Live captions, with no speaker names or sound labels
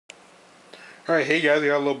Alright, hey guys, I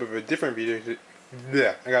got a little bit of a different video.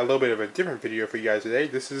 Yeah, I got a little bit of a different video for you guys today.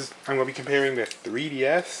 I'm going to be comparing the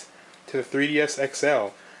 3DS to the 3DS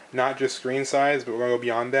XL. Not just screen size, but we're going to go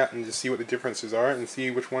beyond that and just see what the differences are and see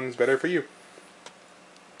which one's better for you.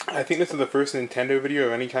 I think this is the first Nintendo video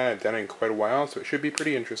of any kind I've done in quite a while, so it should be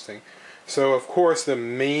pretty interesting. So, of course, the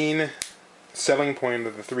main selling point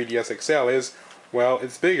of the 3DS XL is, well,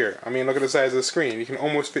 it's bigger. I mean, look at the size of the screen. You can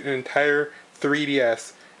almost fit an entire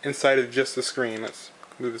 3DS inside of just the screen. Let's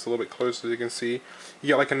move this a little bit closer so you can see. You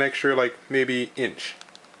got like an extra, like, maybe inch.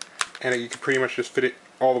 And you can pretty much just fit it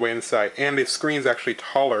all the way inside. And the screen's actually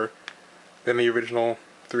taller than the original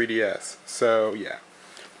 3DS. So, yeah.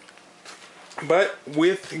 But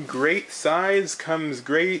with great size comes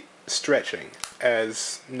great stretching,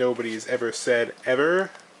 as nobody's ever said ever.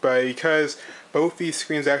 But because both these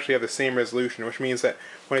screens actually have the same resolution, which means that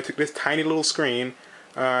when I took this tiny little screen,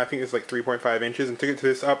 I think it's like 3.5 inches, and took it to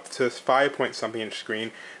this up to 5 point something inch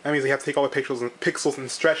screen, that means I have to take all the pixels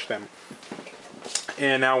and stretch them.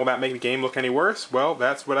 And now, will that make the game look any worse? Well,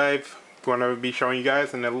 that's what I'm going to be showing you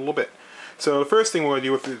guys in a little bit. So the first thing we're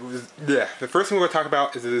going to do the first thing we're going to talk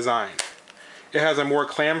about is the design. It has a more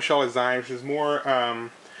clamshell design, which is more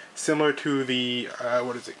similar to the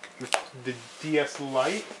what is it? The DS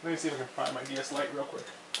Lite. Let me see if I can find my DS Lite real quick.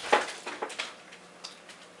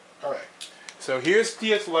 All right. So here's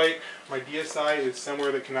DS Lite. My DSi is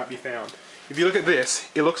somewhere that cannot be found. If you look at this,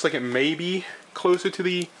 it looks like it may be closer to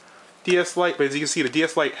the DS Lite, but as you can see, the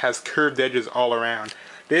DS Lite has curved edges all around.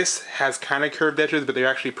 This has kind of curved edges, but they're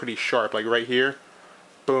actually pretty sharp. Like right here,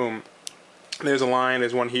 boom. There's a line,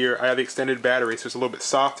 there's one here. I have the extended battery, so it's a little bit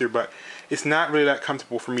softer, but it's not really that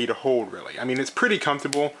comfortable for me to hold, really. I mean, it's pretty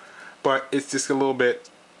comfortable, but it's just a little bit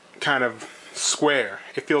kind of square.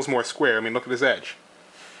 It feels more square. I mean, look at this edge.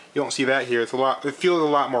 You don't see that here. It feels a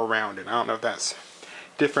lot more rounded. I don't know if that's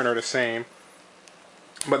different or the same.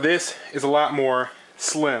 But this is a lot more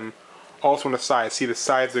slim. Also on the sides. See, the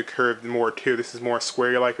sides are curved more too. This is more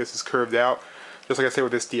square-like. This is curved out. Just like I said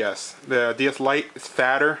with this DS. The DS Lite is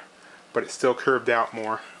fatter, but it's still curved out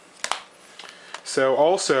more. So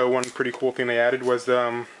also, one pretty cool thing they added was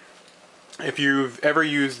if you've ever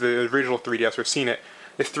used the original 3DS or seen it,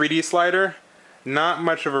 this 3D slider, not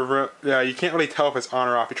much of a you can't really tell if it's on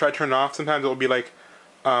or off. You try to turn it off, sometimes it will be like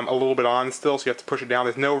a little bit on still, so you have to push it down.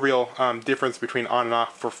 There's no real difference between on and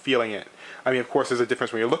off for feeling it. I mean, of course, there's a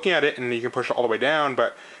difference when you're looking at it, and you can push it all the way down,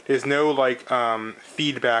 but there's no like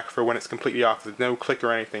feedback for when it's completely off. There's no click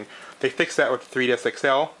or anything. They fixed that with the 3DS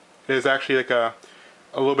XL. There's actually like a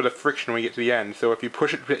little bit of friction when you get to the end. So if you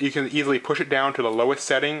push it, you can easily push it down to the lowest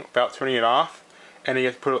setting without turning it off, and then you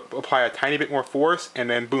have to apply a tiny bit more force, and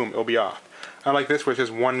then boom, it'll be off. Unlike this, where it's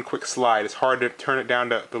just one quick slide. It's hard to turn it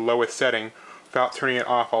down to the lowest setting without turning it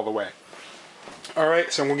off all the way.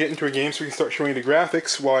 Alright, so I'm going to get into a game so we can start showing you the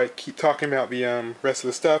graphics while I keep talking about the rest of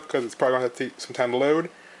the stuff, because it's probably going to have to take some time to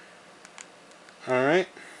load. Alright.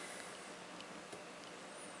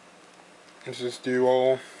 Let's just do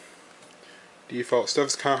all default stuff.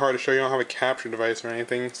 It's kind of hard to show you. I don't have a capture device or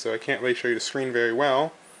anything, so I can't really show you the screen very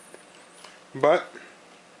well. But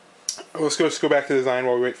let's just go back to the design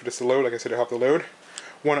while we wait for this to load. Like I said, it'll have to load.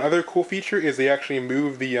 One other cool feature is they actually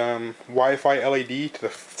move the Wi-Fi LED to the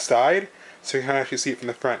side, so you can actually see it from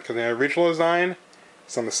the front. Because in the original design,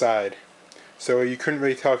 it's on the side, so you couldn't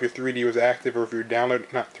really tell if your 3D was active or if you're downloading,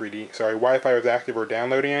 not 3D, sorry, Wi-Fi was active or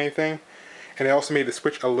downloading anything. And they also made the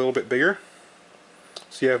switch a little bit bigger,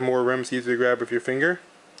 so you have more room, it's easier to grab with your finger.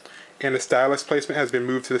 And the stylus placement has been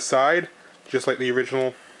moved to the side, just like the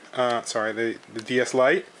original, the DS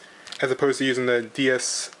Lite, as opposed to using the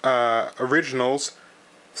DS Original's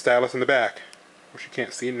stylus in the back, which you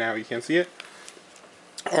can't see now. You can't see it.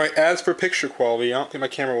 Alright, as for picture quality, I don't think my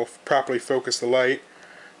camera will properly focus the light,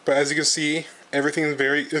 but as you can see, everything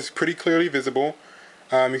is pretty clearly visible.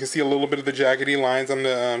 You can see a little bit of the jaggedy lines on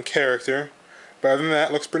the character, but other than that,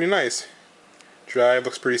 it looks pretty nice. Drive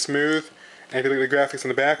looks pretty smooth, and if you look at the graphics in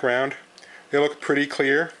the background, they look pretty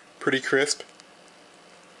clear, pretty crisp.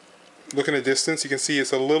 Look in the distance, you can see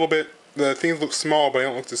it's a little bit, the things look small, but they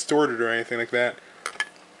don't look distorted or anything like that.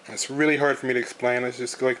 It's really hard for me to explain. Let's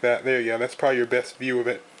just go like that. There you go. That's probably your best view of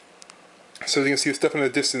it. So as you can see, the stuff in the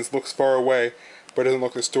distance looks far away, but it doesn't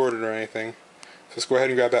look distorted or anything. So let's go ahead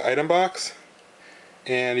and grab that item box.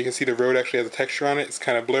 And you can see the road actually has a texture on it. It's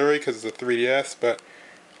kind of blurry because it's a 3DS, but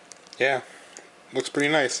yeah, looks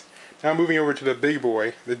pretty nice. Now moving over to the big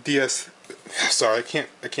boy, the DS. Sorry, I can't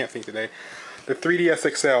think today. The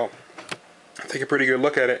 3DS XL. Take a pretty good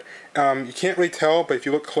look at it. You can't really tell, but if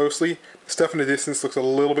you look closely, the stuff in the distance looks a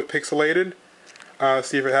little bit pixelated.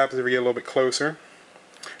 See if it happens if we get a little bit closer.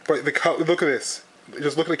 But look at this.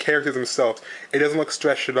 just look at the characters themselves. It doesn't look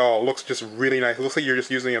stretched at all. It looks just really nice. It looks like you're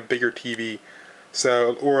just using a bigger TV,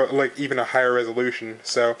 so, or like even a higher resolution.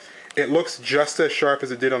 So it looks just as sharp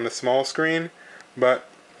as it did on the small screen, but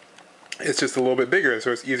it's just a little bit bigger,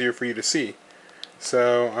 so it's easier for you to see.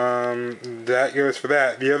 So that goes for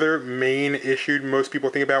that. The other main issue most people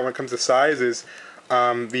think about when it comes to size is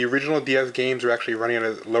the original DS games are actually running at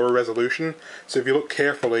a lower resolution. So if you look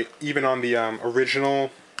carefully, even on the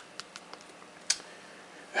original,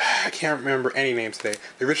 I can't remember any names today.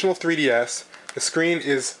 The original 3DS, the screen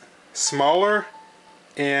is smaller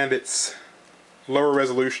and it's lower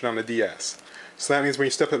resolution on the DS. So that means when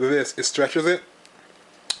you step up to this, it stretches it,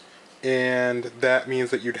 and that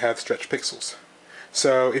means that you'd have stretched pixels.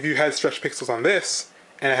 So if you had stretched pixels on this,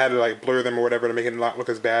 and I had to like blur them or whatever to make it not look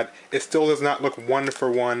as bad, it still does not look one for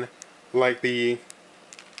one like the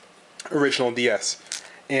original DS.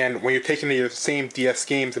 And when you're taking the same DS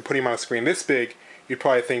games and putting them on a screen this big, you'd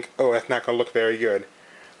probably think, oh, that's not going to look very good.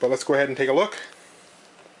 But let's go ahead and take a look.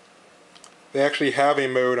 They actually have a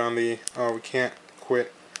mode on the, oh, we can't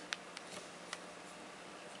quit.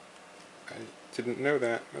 I didn't know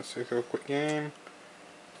that. Let's go quit game.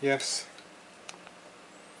 Yes.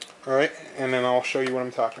 Alright, and then I'll show you what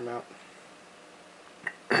I'm talking about.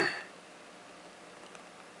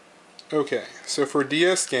 Okay, so for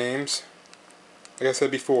DS games, like I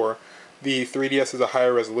said before, the 3DS is a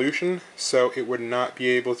higher resolution, so it would not be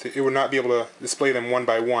able to display them one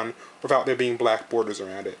by one without there being black borders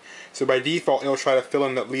around it. So by default, it'll try to fill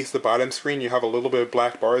in at least the bottom screen. You have a little bit of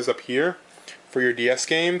black bars up here for your DS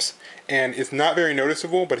games, and it's not very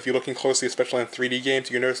noticeable, but if you're looking closely, especially in 3D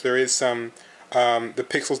games, you notice there is some, the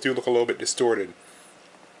pixels do look a little bit distorted,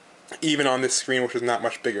 even on this screen, which is not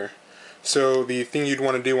much bigger. So the thing you'd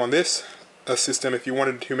want to do on this system, if you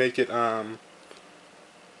wanted to make it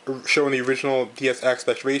showing the original DS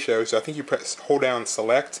aspect ratio, so I think you hold down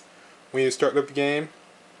select when you start up the game.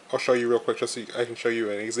 I'll show you real quick just so I can show you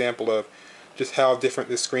an example of just how different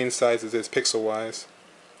the screen sizes is pixel wise.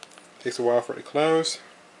 Takes a while for it to close.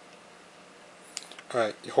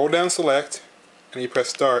 Alright, you hold down select and you press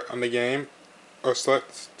start on the game, or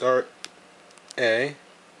select start A.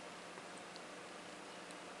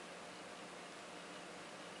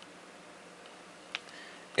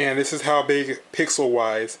 And this is how big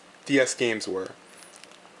pixel-wise DS games were.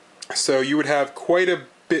 So you would have quite a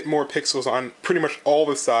bit more pixels on pretty much all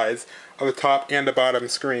the sides of the top and the bottom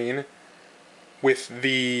screen with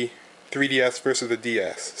the 3DS versus the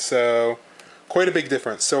DS. So quite a big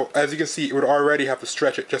difference. So as you can see, it would already have to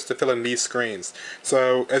stretch it just to fill in these screens.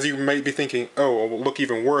 So as you might be thinking, oh, it will look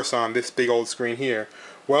even worse on this big old screen here.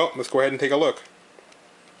 Well, let's go ahead and take a look.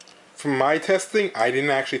 From my testing, I didn't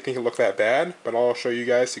actually think it looked that bad, but I'll show you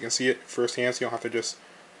guys so you can see it firsthand, so you don't have to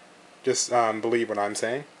just believe what I'm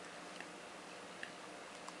saying.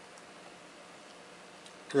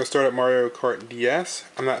 We're going to start at Mario Kart DS.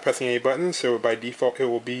 I'm not pressing any buttons, so by default it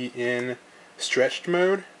will be in stretched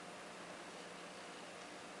mode.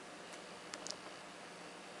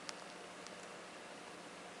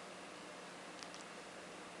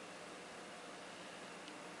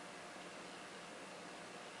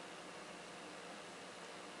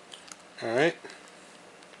 Alright.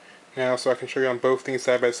 Now, so I can show you on both things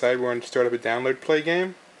side by side, we're going to start up a download play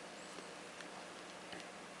game.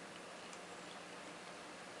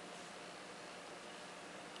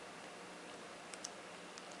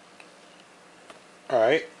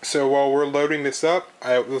 Alright, so while we're loading this up,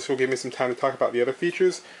 this will give me some time to talk about the other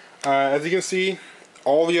features. As you can see,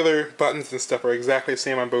 all the other buttons and stuff are exactly the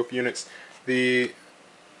same on both units. The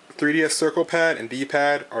 3DS circle pad and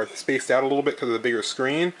D-pad are spaced out a little bit because of the bigger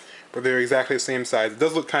screen, but they're exactly the same size. It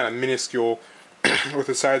does look kind of minuscule with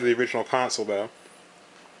the size of the original console, though.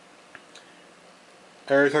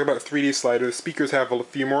 I already talked about the 3D slider. The speakers have a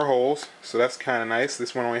few more holes, so that's kind of nice.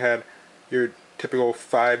 This one only had your typical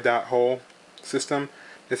 5-dot hole system.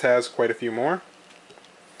 This has quite a few more.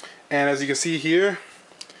 And as you can see here,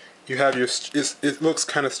 you have your, it looks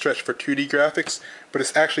kind of stretched for 2D graphics, but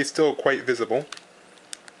it's actually still quite visible.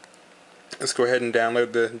 Let's go ahead and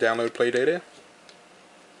download the download play data.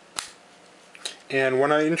 And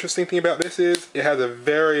one interesting thing about this is it has a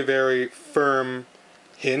very, very firm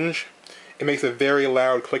hinge. It makes a very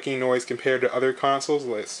loud clicking noise compared to other consoles.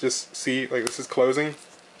 Let's just see, like this is closing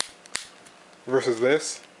versus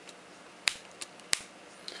this.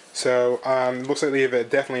 So it looks like they've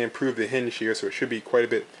definitely improved the hinge here, so it should be quite a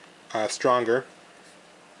bit stronger.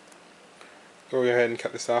 Go ahead and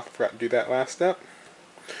cut this off. I forgot to do that last step.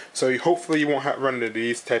 So hopefully you won't run into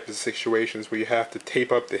these types of situations where you have to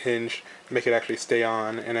tape up the hinge to make it actually stay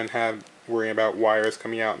on, and then have worrying about wires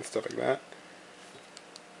coming out and stuff like that.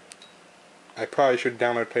 I probably should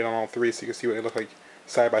download played on all three so you can see what they look like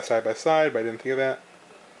side by side, but I didn't think of that.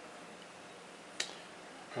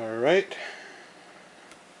 Alright.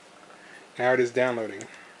 Now it is downloading.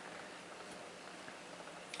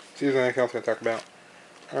 See if there's anything else I'm going to talk about.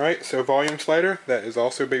 Alright, so volume slider, that is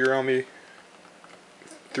also bigger on the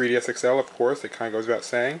 3DS XL, of course, it kind of goes without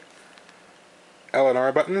saying. L and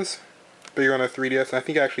R buttons, bigger on the 3DS, and I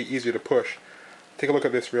think actually easier to push. Take a look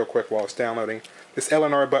at this real quick while it's downloading. This L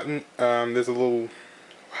and R button, there's a little,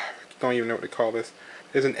 I don't even know what to call this.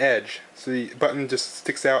 There's an edge, so the button just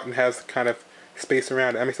sticks out and has kind of space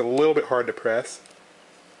around it. That makes it a little bit hard to press.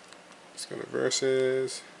 Let's go to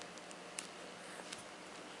versus.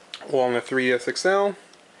 Well, on the 3DS XL,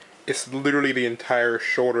 it's literally the entire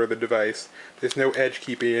shoulder of the device. There's no edge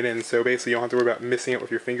keeping it in, so basically you don't have to worry about missing it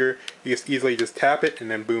with your finger. You just easily just tap it,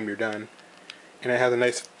 and then boom, you're done. And it has a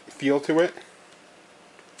nice feel to it.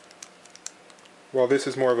 While this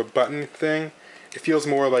is more of a button thing, it feels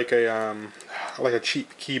more like a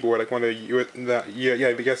cheap keyboard, like one of I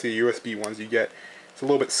guess the USB ones you get. It's a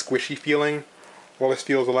little bit squishy feeling. While this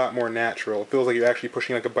feels a lot more natural. It feels like you're actually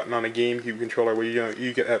pushing like a button on a GameCube controller where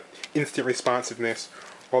you get that instant responsiveness.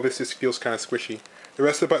 While this just feels kind of squishy. The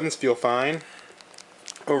rest of the buttons feel fine.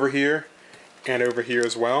 Over here and over here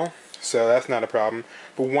as well. So that's not a problem.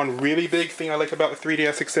 But one really big thing I like about the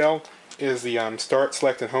 3DS XL is the start,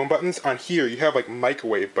 select, and home buttons. On here you have like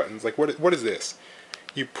microwave buttons. Like what is this?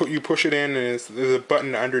 You push it in, and there's a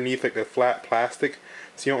button underneath like the flat plastic,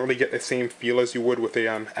 so you don't really get the same feel as you would with a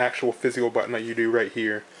actual physical button like you do right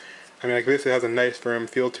here. I mean, like this, it has a nice firm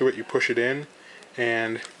feel to it. You push it in,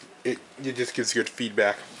 and it just gives good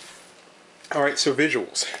feedback. All right, so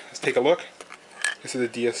visuals. Let's take a look. This is a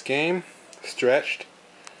DS game, stretched.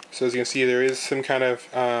 So as you can see, there is some kind of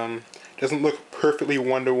doesn't look perfectly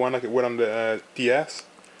one-to-one like it would on the DS.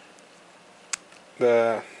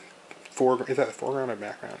 The is that the foreground or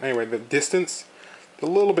background? Anyway, the distance, a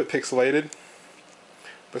little bit pixelated,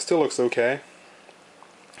 but still looks okay.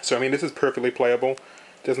 So I mean, this is perfectly playable.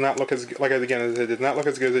 Does not look as, like again, it does not look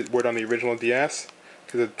as good as it would on the original DS,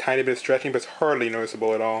 because a tiny bit of stretching, but it's hardly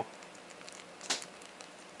noticeable at all.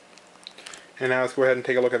 And now let's go ahead and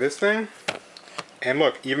take a look at this thing. And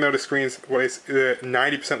look, even though the screen's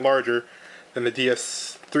 90% larger than the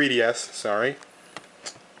 3DS, sorry,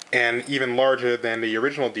 and even larger than the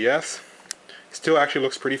original DS, still actually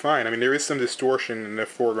looks pretty fine. I mean, there is some distortion in the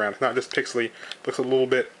foreground. It's not just pixely. It looks a little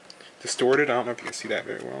bit distorted. I don't know if you can see that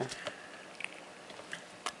very well.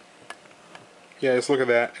 Yeah, just look at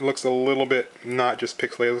that. It looks a little bit not just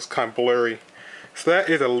pixelated. It looks kind of blurry. So that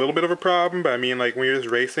is a little bit of a problem, but I mean, like when you're just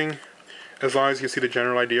racing, as long as you see the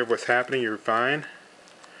general idea of what's happening, you're fine.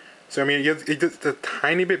 So I mean, it's a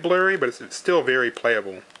tiny bit blurry, but it's still very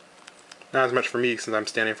playable. Not as much for me since I'm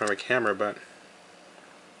standing in front of a camera, but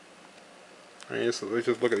I mean, let's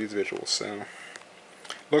just look at these visuals. So,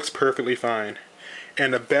 looks perfectly fine.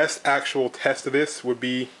 And the best actual test of this would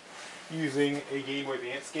be using a Game Boy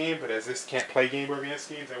Advance game, but as this can't play Game Boy Advance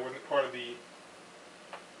games, I wasn't part of the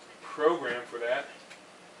program for that.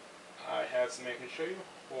 I have something I can show you.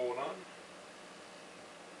 Hold on.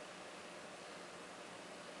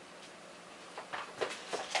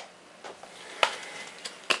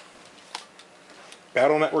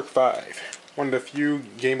 Battle Network 5. One of the few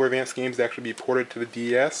Game Boy Advance games to actually be ported to the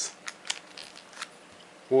DS.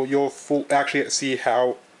 Well, you'll actually see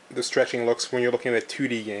how the stretching looks when you're looking at a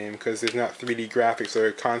 2D game, because there's not 3D graphics that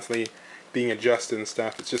are constantly being adjusted and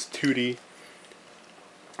stuff. It's just 2D.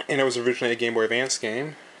 And it was originally a Game Boy Advance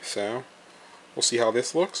game, so we'll see how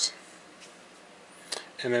this looks.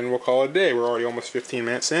 And then we'll call it a day. We're already almost 15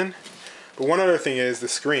 minutes in. But one other thing is the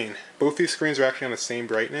screen. Both these screens are actually on the same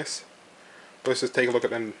brightness. Let's just take a look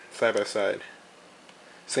at them side by side.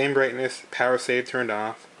 Same brightness, power save turned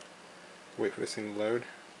off. Wait for this thing to load.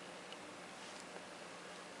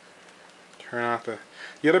 Turn off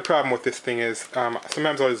the other problem with this thing is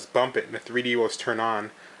sometimes I'll just bump it and the 3D will just turn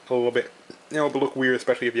on a little bit. It'll look weird,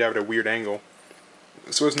 especially if you have it at a weird angle.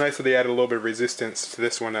 So it's nice that they added a little bit of resistance to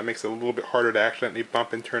this one that makes it a little bit harder to accidentally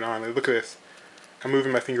bump and turn on. Like, look at this. I'm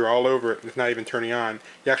moving my finger all over it and it's not even turning on.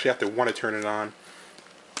 You actually have to want to turn it on.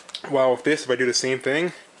 While with this, if I do the same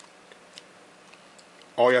thing,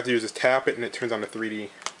 all you have to do is just tap it and it turns on the 3D.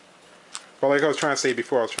 Well, like I was trying to say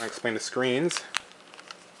before, I was trying to explain the screens.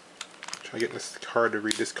 Trying to get this card to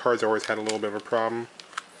read. This card's always had a little bit of a problem.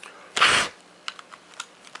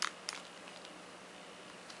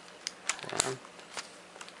 Hold on.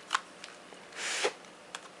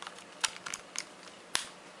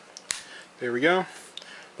 There we go.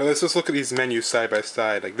 But let's just look at these menus side by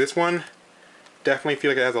side. Like this one, definitely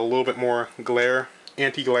feel like it has a little bit more glare,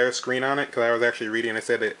 anti-glare screen on it, because I was actually reading and it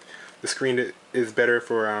said that The screen is better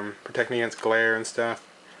for protecting against glare and stuff.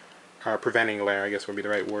 Preventing glare, I guess would be the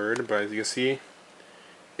right word. But as you can see,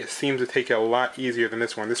 it seems to take it a lot easier than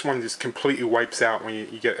this one. This one just completely wipes out when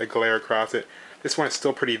you get a glare across it. This one is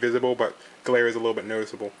still pretty visible, but glare is a little bit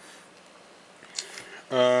noticeable.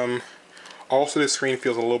 Also, this screen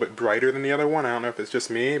feels a little bit brighter than the other one. I don't know if it's just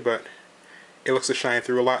me, but it looks to shine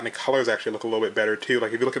through a lot, and the colors actually look a little bit better too.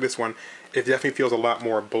 Like if you look at this one, it definitely feels a lot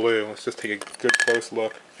more blue. Let's just take a good close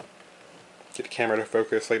look. Get the camera to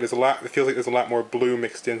focus. Like there's a lot. It feels like there's a lot more blue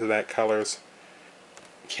mixed into that colors.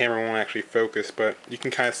 The camera won't actually focus, but you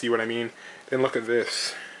can kind of see what I mean. Then look at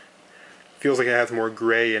this. Feels like it has more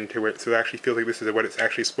gray into it, so it actually feels like this is what it's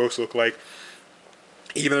actually supposed to look like,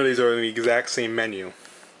 even though these are in the exact same menu.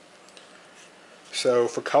 So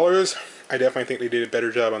for colors, I definitely think they did a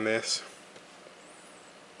better job on this.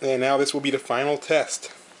 And now this will be the final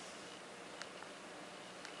test.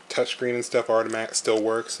 Touchscreen and stuff automatic still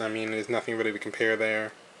works. I mean, there's nothing really to compare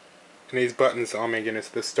there. And these buttons, oh my goodness,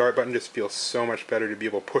 the start button just feels so much better to be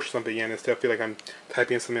able to push something in and stuff. I feel like I'm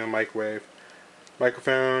typing in something on a microwave.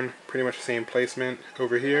 Microphone, pretty much the same placement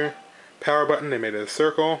over here. Power button, they made it a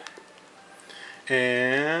circle.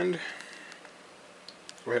 And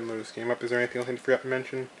go ahead and load this game up. Is there anything else I forgot to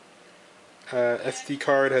mention? SD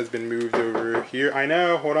card has been moved over here. I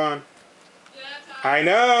know, hold on. I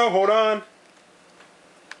know, hold on.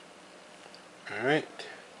 Alright.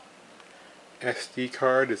 SD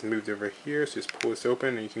card is moved over here, so just pull this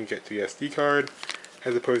open and you can get to the SD card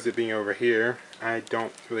as opposed to it being over here. I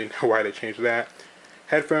don't really know why they changed that.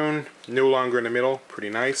 Headphone, no longer in the middle, pretty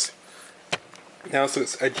nice. Now, so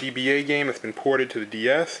it's a GBA game that's been ported to the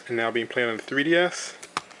DS and now being played on the 3DS.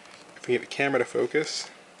 If we get the camera to focus.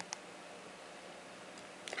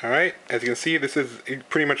 Alright, as you can see, this is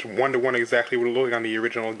pretty much one-to-one exactly what it looked like on the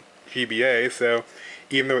original GBA, so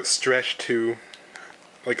even though it's stretched to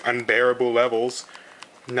like unbearable levels,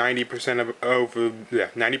 90%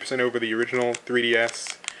 over the original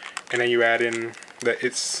 3DS, and then you add in that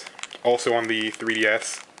it's also on the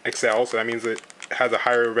 3DS XL, so that means it has a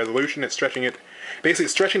higher resolution. It's stretching it, basically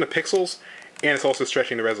it's stretching the pixels, and it's also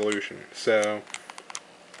stretching the resolution. So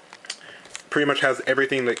pretty much has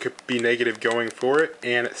everything that could be negative going for it,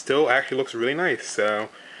 and it still actually looks really nice. So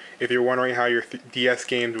if you're wondering how your DS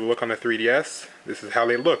games will look on the 3DS, this is how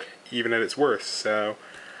they look, even at its worst. So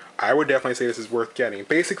I would definitely say this is worth getting.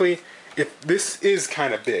 Basically, if this is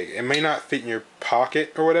kind of big, it may not fit in your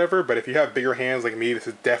pocket or whatever, but if you have bigger hands like me, this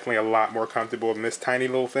is definitely a lot more comfortable than this tiny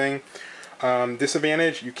little thing.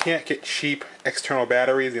 Disadvantage, you can't get cheap external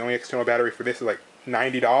batteries. The only external battery for this is like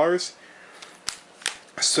 $90.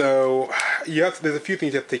 So there's a few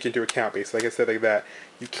things you have to take into account. Basically, like I said, like that,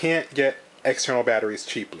 you can't get external batteries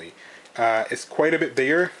cheaply. It's quite a bit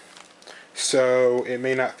bigger, so it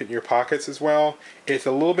may not fit in your pockets as well. It's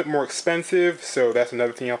a little bit more expensive, so that's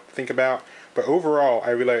another thing you have to think about. But overall, I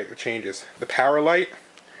really like the changes. The power light,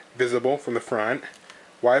 visible from the front.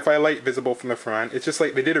 Wi-Fi light, visible from the front. It's just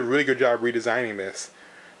like they did a really good job redesigning this.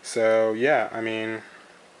 So yeah, I mean,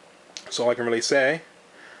 that's all I can really say.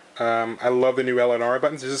 I love the new LNR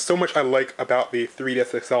buttons. There's just so much I like about the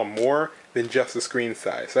 3DS XL more than just the screen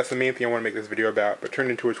size. So that's the main thing I want to make this video about, but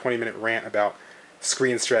turned into a 20-minute rant about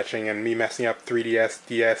screen stretching and me messing up 3DS,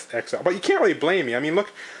 DS, XL. But you can't really blame me. I mean,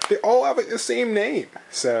 look, they all have like the same name.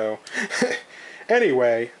 So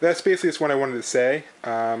anyway, that's basically just what I wanted to say.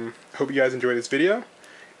 Hope you guys enjoyed this video,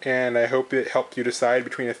 and I hope it helped you decide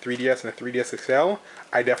between a 3DS and a 3DS XL.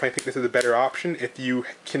 I definitely think this is a better option if you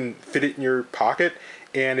can fit it in your pocket,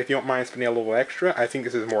 and if you don't mind spending a little extra. I think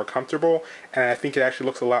this is more comfortable, and I think it actually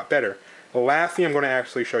looks a lot better. The last thing I'm going to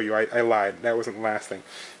actually show you, I lied, that wasn't the last thing.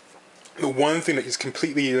 The one thing that just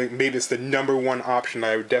completely made this the #1 option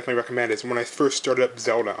that I would definitely recommend is when I first started up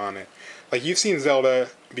Zelda on it. Like, you've seen Zelda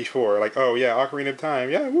before, like, oh yeah, Ocarina of Time,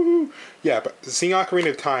 yeah, woohoo! Yeah, but seeing Ocarina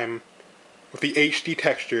of Time with the HD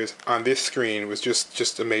textures on this screen was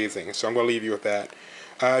just amazing. So I'm going to leave you with that.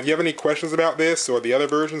 If you have any questions about this or the other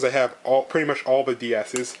versions, I have pretty much all the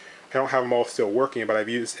DS's. I don't have them all still working, but I've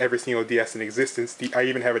used every single DS in existence. I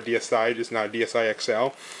even have a DSi, just not a DSi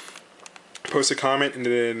XL. Post a comment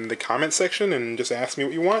in the comment section and just ask me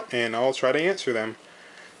what you want, and I'll try to answer them.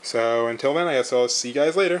 So until then, I guess I'll see you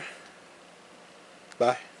guys later.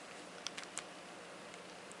 Bye.